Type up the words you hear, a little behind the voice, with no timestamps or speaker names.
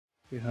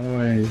How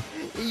do I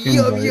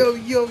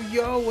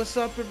Yo, what's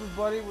up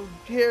everybody? We're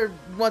here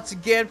once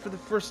again for the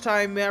first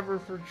time ever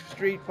for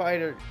Street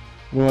Fighter.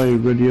 Boy,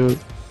 radio.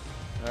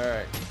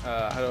 Alright,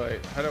 how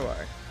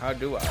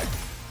do I?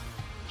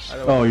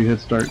 Oh, you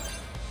hit start.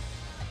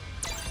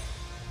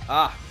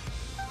 Ah.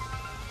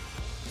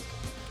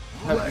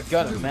 Have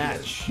begun a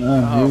match.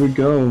 Here we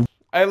go.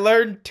 I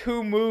learned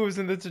 2 moves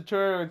in the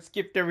tutorial and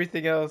skipped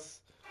everything else.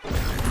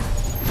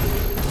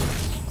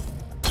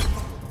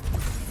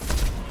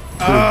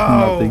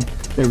 Nothing.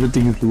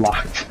 Everything is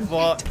locked.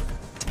 Well,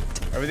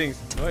 everything's...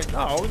 Wait,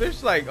 no,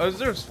 there's like... Oh,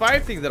 there's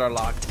 5 things that are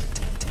locked.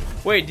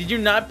 Wait, did you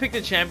not pick the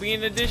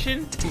champion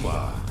edition?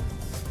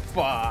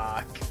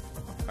 Fuck.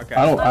 Okay.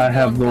 I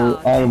have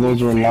those. All of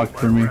those are locked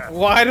for me.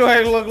 Why do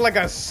I look like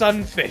a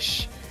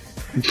sunfish?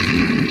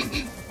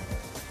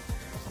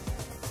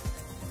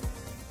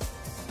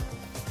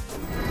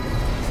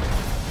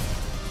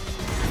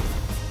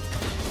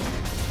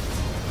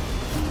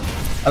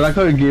 I like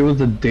how it gave us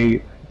a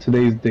date.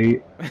 Today's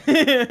date.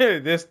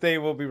 This day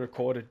will be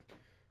recorded.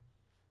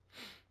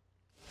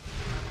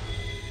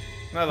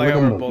 Not like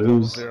we're both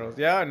over zeros.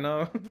 Yeah, I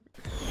know.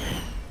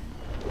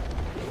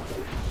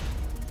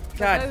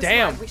 God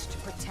damn. I wish to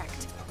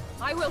protect.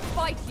 I will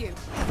fight you.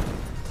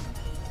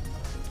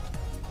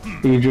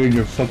 Adrian,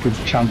 your fucking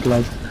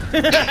chanclas.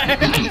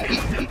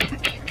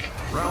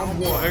 Round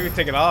 1. Maybe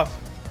take it off.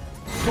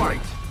 Fight.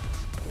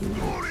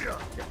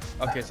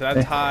 Okay, so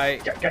that's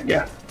high.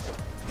 Yeah.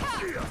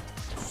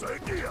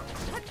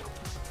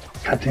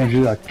 God damn,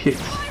 you got kicks.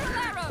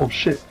 Oh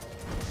shit.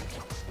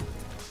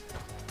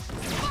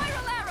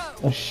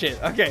 Oh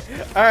shit. Okay.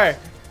 Alright.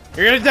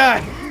 You're gonna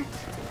die.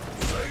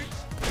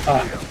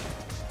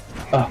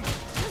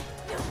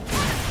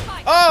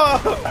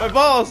 Oh! My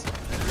balls!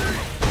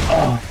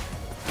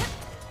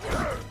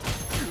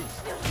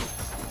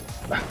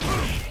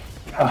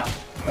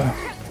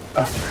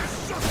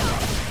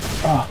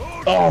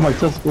 Oh, my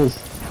testicles.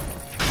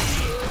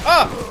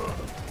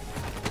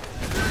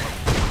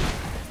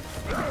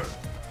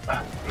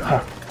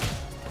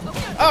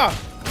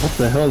 What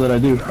the hell did I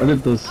do? I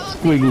did the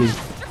squiggly.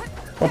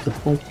 What the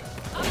fuck?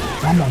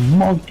 I'm a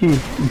monkey.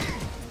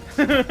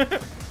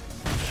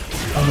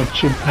 I'm a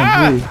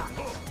chimpanzee.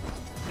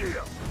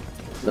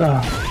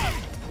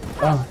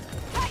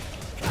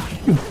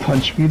 You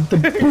punched me in the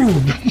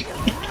boob.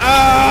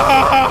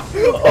 Oh,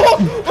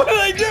 what did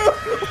I do?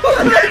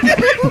 What did I do?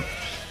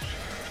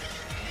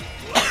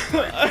 I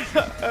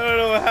don't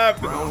know what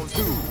happened. Round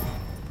 2.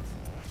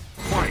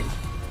 Fight.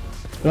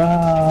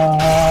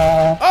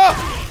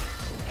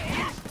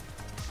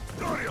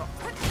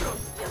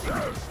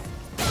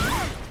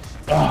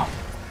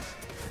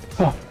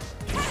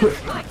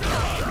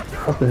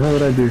 What the hell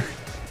did I do?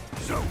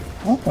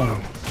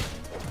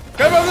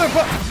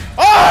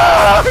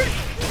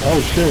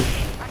 Oh shit.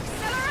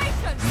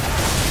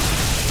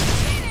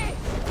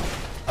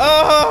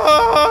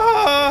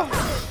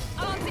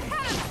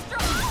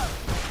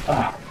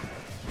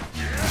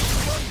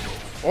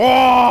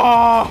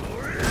 Oh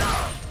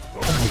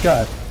my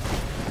god.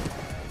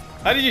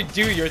 How did you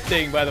do your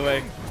thing, by the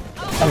way?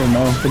 I don't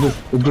know.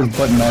 It's just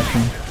button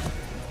mashing.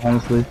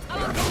 Honestly.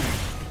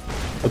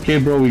 Okay,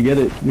 bro, we get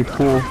it. You're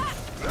cool.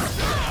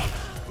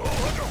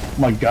 Oh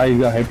my god, you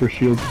got hyper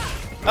shield.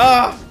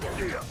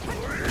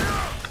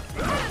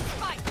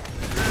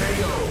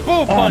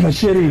 Bull punch.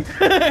 Machete.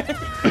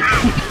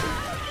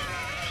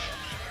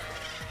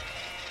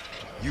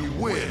 You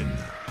win.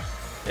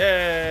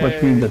 Yay.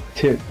 Punch me in the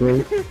tit,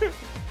 bro.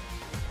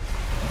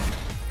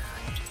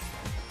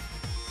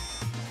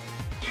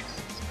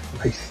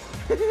 Christ.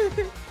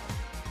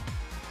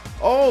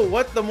 Oh,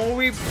 what? The more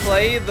we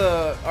play,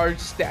 our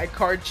stat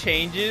card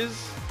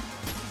changes.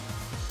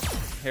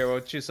 Here,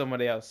 we'll choose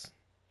somebody else.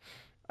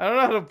 I don't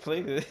know how to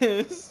play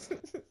this.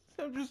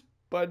 I'm just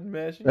button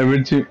mashing.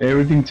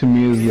 Everything to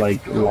me is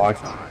like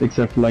locked,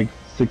 except for like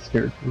 6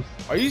 characters.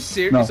 Are you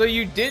serious? No, so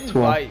you didn't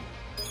 12. buy?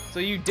 So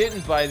you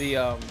didn't buy the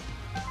I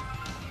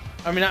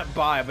mean, not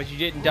buy, but you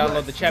didn't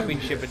download the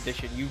championship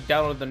edition. You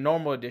downloaded the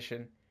normal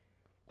edition.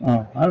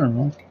 Oh, I don't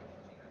know.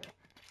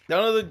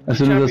 Download the As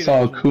soon as I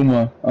saw edition.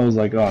 Akuma, I was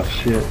like, oh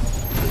shit.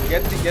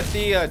 Get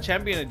the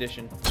champion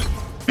edition.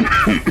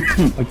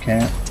 I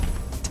can't.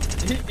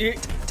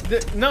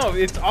 No,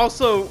 it's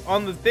also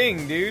on the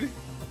thing, dude.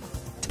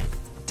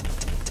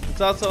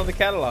 It's also on the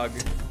catalog.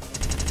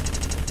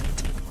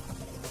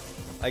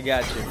 I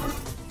got you.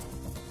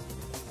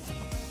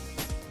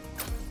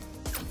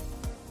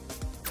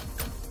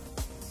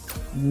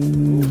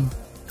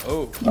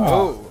 Oh.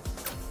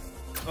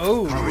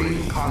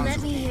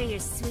 Let me hear your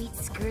sweet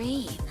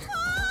scream.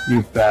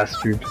 You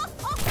bastard.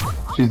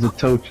 She's a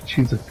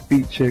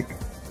feet chick.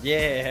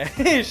 Yeah,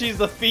 she's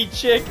the feet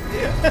chick.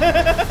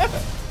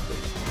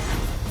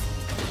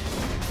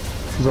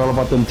 It's all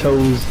about them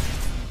toes.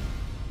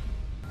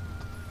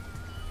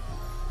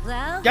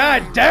 Well,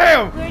 God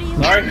damn!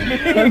 where do you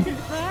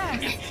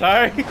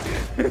Sorry. first? Sorry.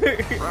 I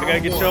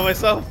gotta control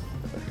myself.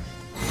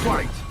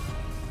 Fight.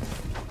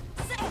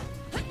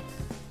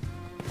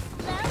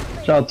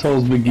 Shout out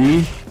Toes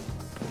McGee.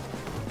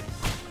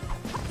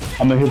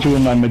 I'm gonna hit you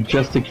with my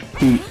majestic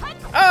feet.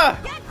 Ah!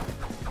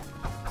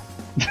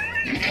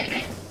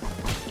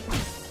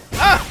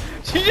 Ah!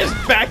 She just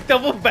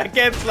double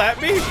backhand slapped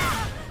me?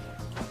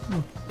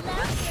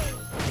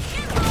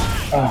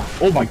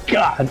 Oh my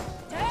god!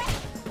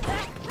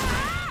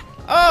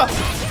 Ah!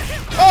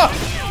 Ah!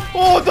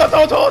 Oh,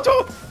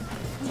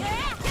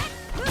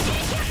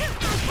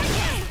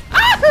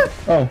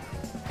 Oh.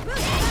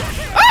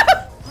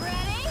 Ah!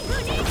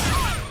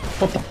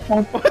 What the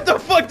fuck? What the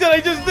fuck did I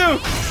just do?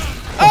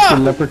 That's the Ah!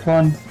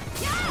 leprechaun.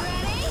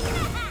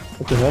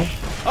 What the hell?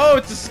 Oh,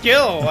 it's a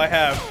skill I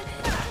have.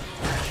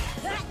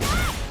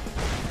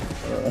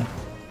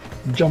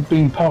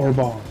 Jumping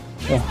powerball.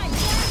 Oh.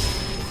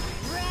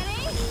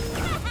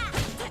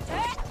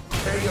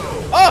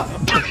 Oh!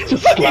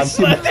 Just Fucking slapped you in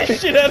slap the that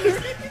face. shit out of me.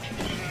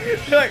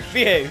 You're like,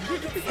 behave.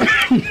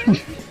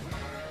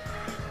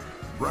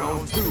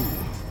 Round 2.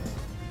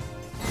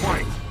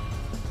 Fight.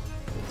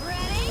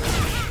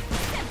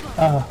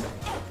 Ah.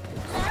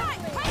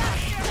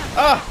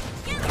 Ah!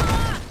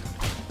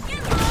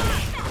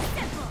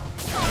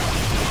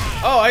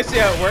 Oh, I see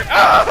how it works.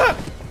 Ah!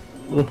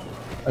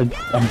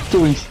 I'm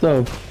doing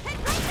stuff.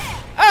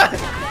 Ah!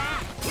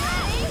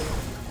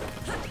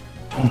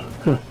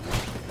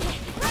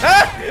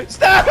 Ah!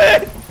 Stop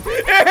it!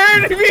 You're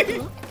hurting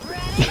me!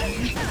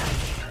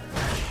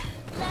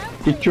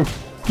 Get your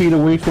feet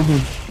away from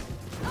me.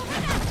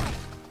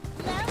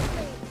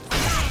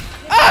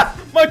 Ah!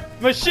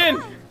 My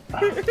shin!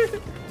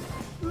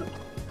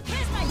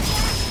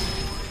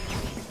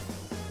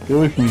 Get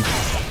away from me.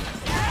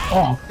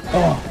 Oh,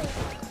 oh,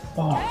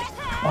 oh,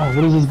 oh,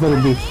 what does this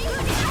better do?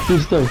 Do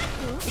stuff.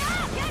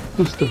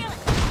 Do stuff.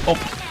 Oh,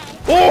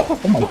 Oh!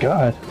 oh my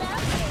god.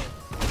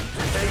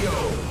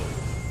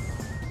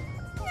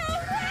 Oh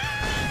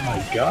my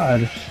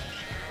god.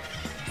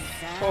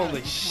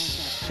 Holy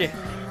shit.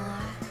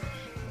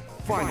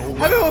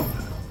 Final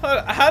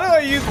How do I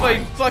use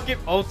my fucking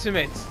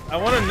ultimate? I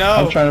wanna know.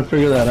 I'm trying to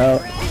figure that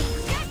out.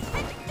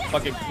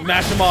 Fucking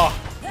mash them all.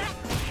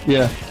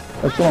 Yeah,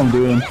 that's what I'm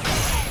doing.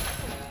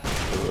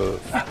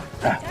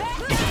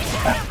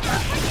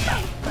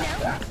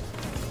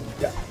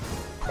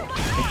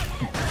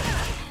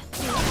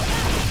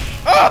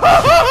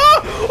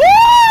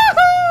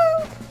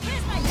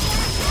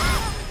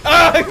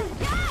 How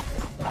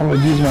do I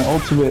use my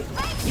ultimate?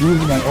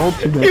 Use my You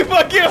ultimate.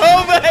 fucking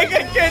hold back!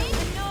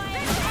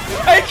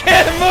 I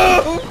can't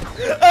move!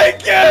 I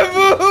can't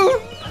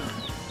move!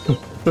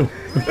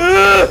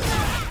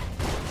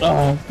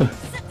 Oh,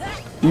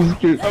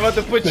 use your I'm about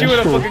to put you in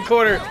a fucking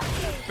corner.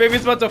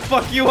 Baby's about to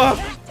fuck you up.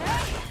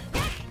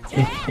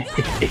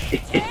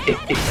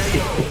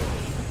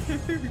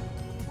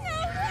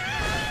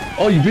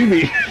 Oh, you beat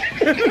me.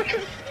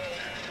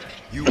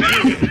 You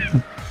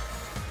win.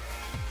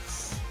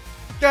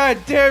 God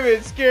damn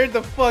it, scared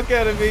the fuck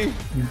out of me.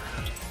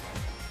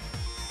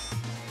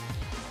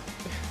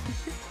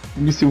 Let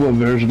me see what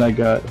version I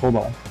got. Hold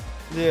on.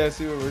 Yeah,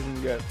 see what version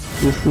you got.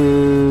 This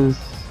is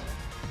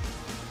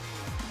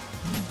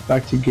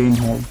back to game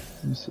home.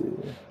 Let me see.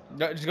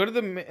 No, just go to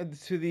the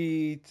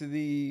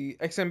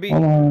XMB.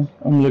 Hold on.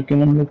 I'm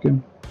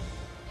looking.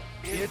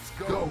 It's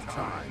go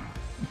time.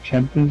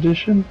 Champion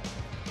edition?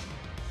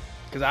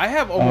 Cause I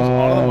have almost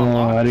all of them Oh,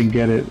 unlocked. I didn't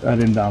get it. I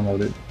didn't download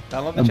it.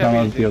 Download I the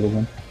champion downloaded the other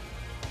one.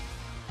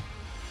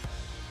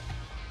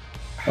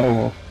 Oh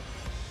well.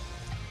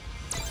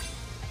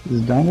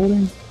 Is it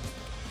downloading?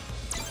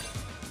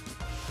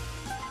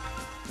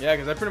 Yeah,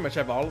 cause I pretty much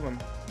have all of them.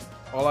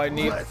 All I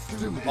need, Let's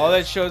do this. all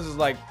that shows is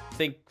like, I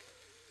think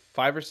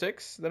 5 or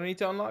 6 that I need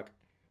to unlock.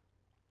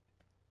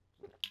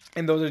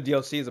 And those are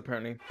DLCs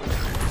apparently.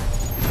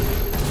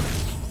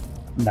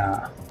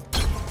 Nah.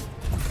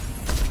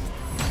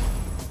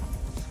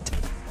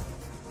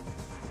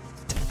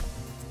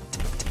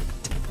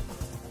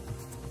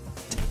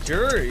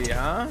 Jury,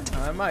 huh?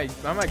 I might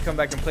come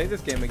back and play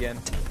this game again.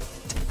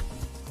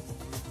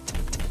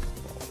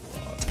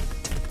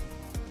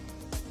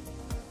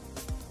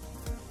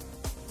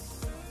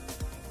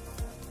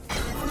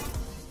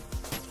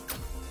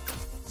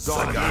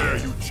 Dare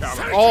you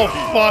challenge? Oh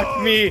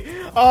fuck me!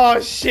 Oh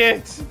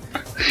shit!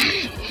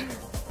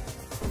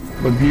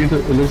 But it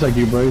looks like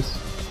you, Bryce.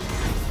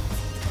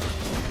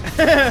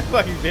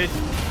 Fucking bitch.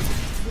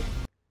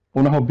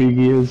 Wonder how big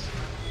he is.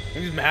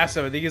 He's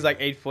massive. I think he's like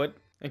 8 foot.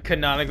 And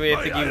canonically,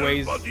 I think he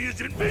weighs.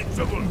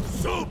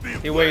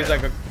 He weighs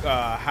like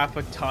a half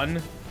a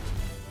ton.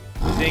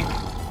 I think.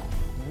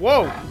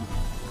 Whoa!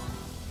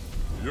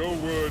 Your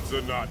words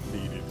are not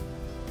needed.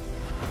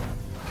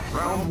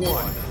 Round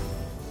 1.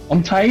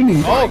 I'm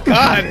tiny. Oh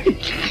god!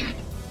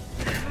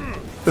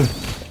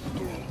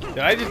 Did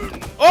I just?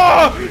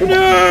 Oh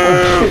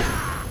no!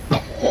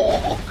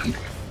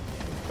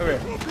 Come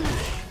here.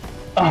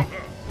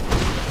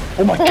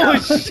 Oh my Oh god.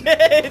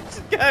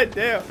 shit! God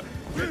damn!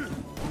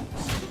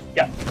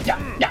 Yeah.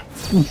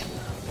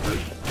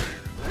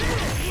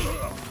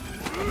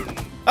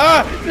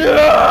 Ah!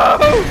 No!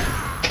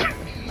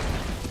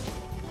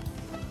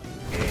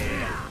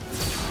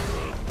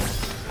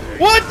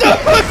 What the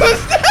fuck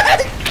was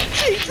that?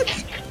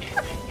 Jesus!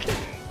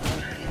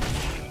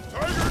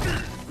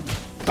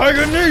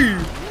 Tiger knee!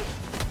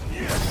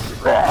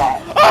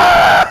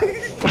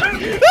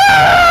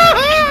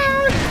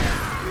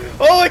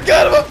 Oh my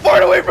god, I'm a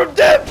fart away from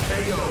death!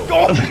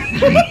 Oh.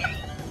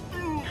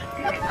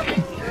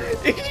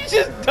 Did you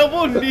just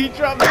double knee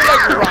drop me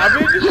like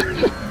Robin?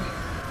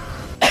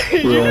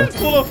 You just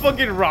pull a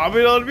fucking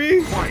Robin on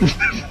me?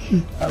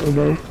 I don't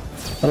know.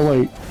 How do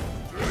I?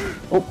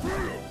 Oh.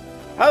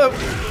 How the?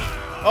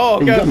 Oh,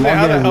 He's God, got long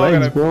how the ass hell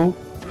legs, can bro.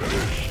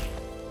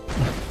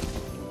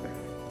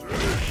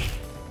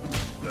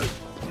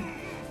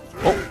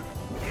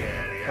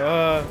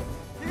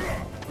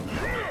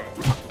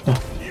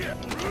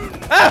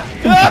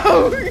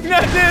 No!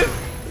 Not this!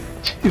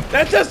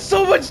 That does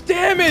so much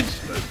damage!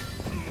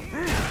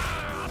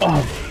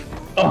 Oh.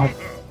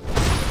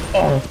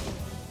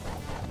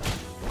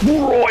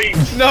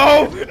 Roids!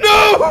 No! No!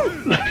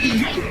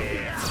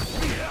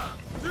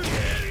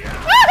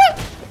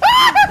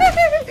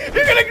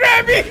 You're gonna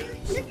grab me!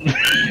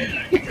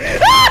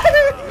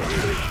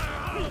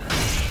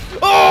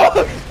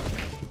 Oh!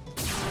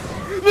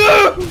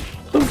 No!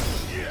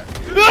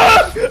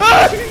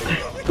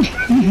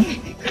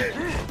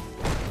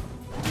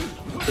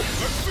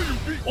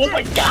 Oh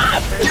my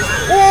god!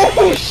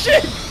 Oh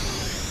shit!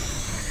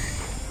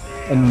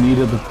 A knee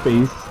to the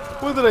face.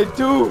 What did I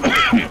do?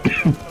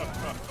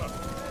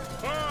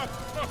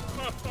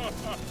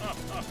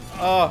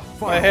 Oh,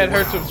 my head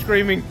hurts from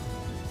screaming.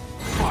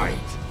 Fight.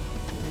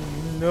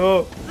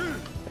 No.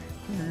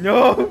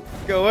 No!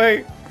 Go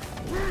away.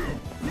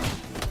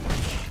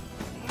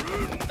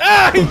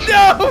 Ah,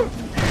 no!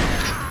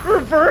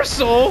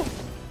 Reversal!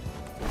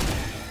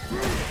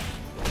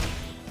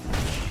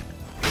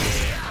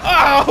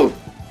 Ow!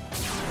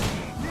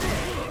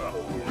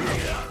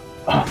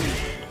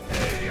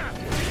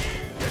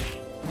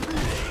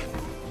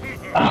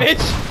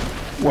 Bitch!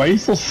 Why are you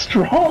so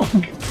strong?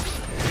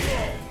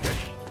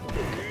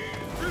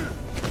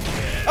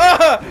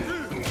 Ah!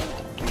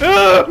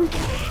 Ah!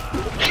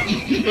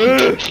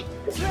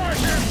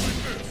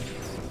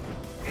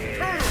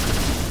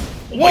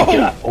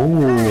 Whoa!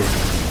 Oh.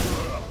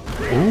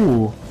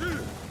 Oh.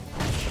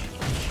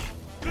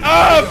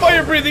 Ah!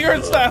 Fire breathing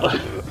earth style!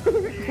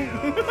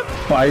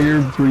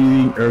 Fire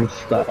breathing earth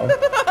style.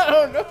 I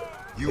don't know.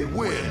 You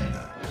win.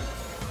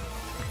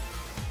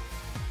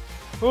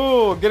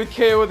 Oh, get a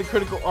KO with a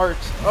critical art.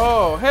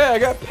 Oh, hey, I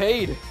got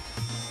paid.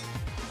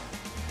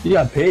 You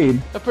got paid.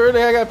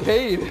 Apparently I got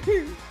paid.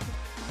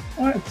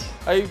 What?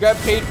 I got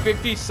paid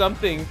 50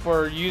 something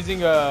for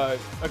using a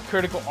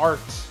critical art.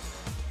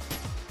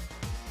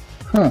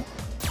 Huh.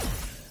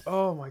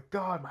 Oh my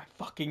god, my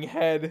fucking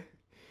head.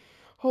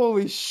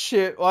 Holy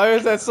shit, why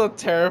is that so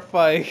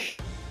terrifying?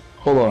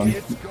 Hold on.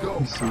 It's go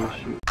Let's see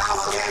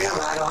this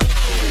time.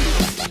 shit.